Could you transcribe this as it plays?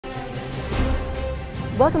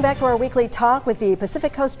Welcome back to our weekly talk with the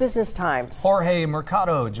Pacific Coast Business Times. Jorge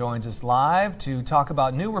Mercado joins us live to talk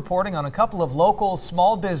about new reporting on a couple of local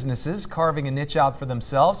small businesses carving a niche out for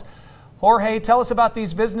themselves. Jorge, tell us about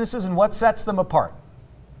these businesses and what sets them apart.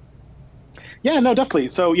 Yeah, no, definitely.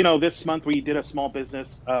 So, this month we did a small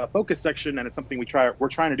business focus section, and it's something we're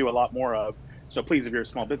trying to do a lot more of. So please, if you're a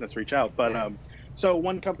small business, reach out. But so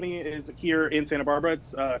one company is here in Santa Barbara.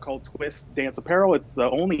 It's called Twist Dance Apparel. It's the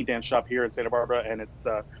only dance shop here in Santa Barbara, and it's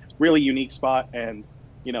a really unique spot. And,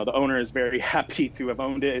 the owner is very happy to have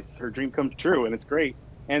owned it. It's her dream come true, and it's great.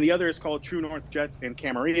 And the other is called True North Jets in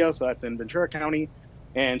Camarillo. So that's in Ventura County.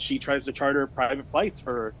 And she tries to charter private flights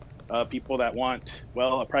for people that want,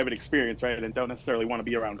 a private experience, right? And don't necessarily want to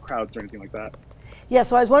be around crowds or anything like that. Yeah,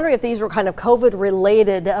 so I was wondering if these were kind of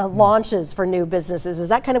COVID-related launches for new businesses. Is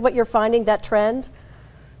that kind of what you're finding, that trend?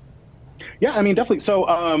 Yeah, I mean, definitely. So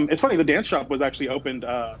it's funny, the dance shop was actually opened,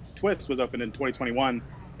 Twist was opened in 2021,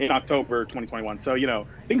 in October 2021. So,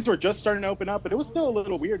 things were just starting to open up, but it was still a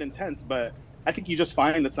little weird and tense. But I think you just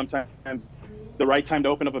find that sometimes the right time to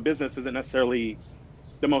open up a business isn't necessarily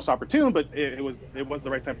the most opportune, but it was the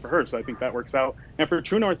right time for her. So I think that works out. And for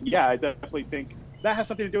True North, yeah, I definitely think that has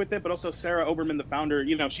something to do with it, but also Sarah Oberman, the founder,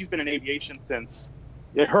 she's been in aviation since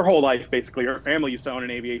her whole life, basically. Her family used to own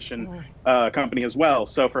an aviation company as well.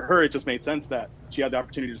 So for her, it just made sense that she had the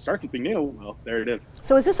opportunity to start something new. Well, there it is.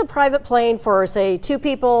 So is this a private plane for, say, 2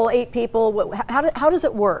 people, 8 people? How does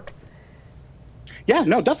it work? Yeah,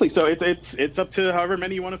 no, definitely. So it's up to however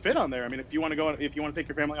many you want to fit on there. I mean, if you want to take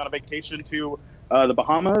your family on a vacation to the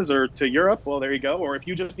Bahamas or to Europe, well, there you go. Or if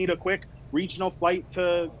you just need a quick regional flight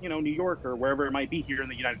to, New York or wherever it might be here in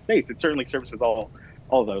the United States, it certainly services all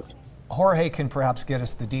of those. Jorge can perhaps get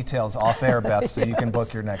us the details off air, Beth, so you can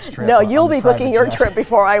book your next trip. No, you'll be booking your trip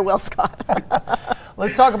before I will, Scott.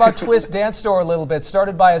 Let's talk about Twist Dance Store a little bit.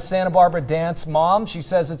 Started by a Santa Barbara dance mom. She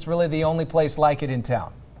says it's really the only place like it in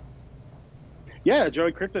town. Yeah,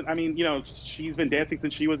 Joey Crichton. I mean, she's been dancing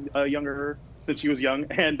since she was young,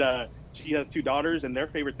 and she has 2 daughters, and their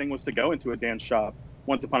favorite thing was to go into a dance shop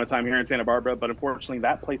once upon a time here in Santa Barbara. But unfortunately,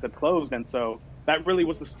 that place had closed, and so that really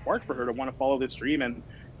was the spark for her to want to follow this dream. And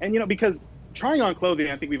because trying on clothing,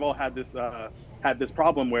 I think we've all had this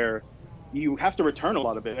problem where you have to return a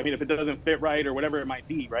lot of it. I mean, if it doesn't fit right or whatever it might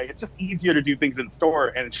be, right? It's just easier to do things in store,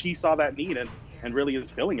 and she saw that need and really is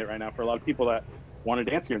filling it right now for a lot of people that want to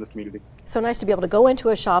dance here in this community. So nice to be able to go into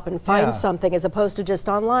a shop and find something as opposed to just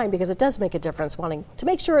online, because it does make a difference wanting to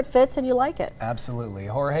make sure it fits and you like it. Absolutely.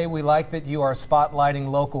 Jorge, we like that you are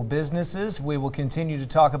spotlighting local businesses. We will continue to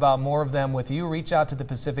talk about more of them with you. Reach out to the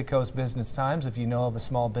Pacific Coast Business Times if you know of a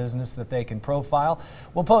small business that they can profile.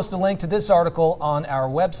 We'll post a link to this article on our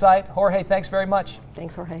website. Jorge, thanks very much.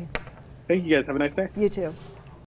 Thanks, Jorge. Thank you guys. Have a nice day. You too.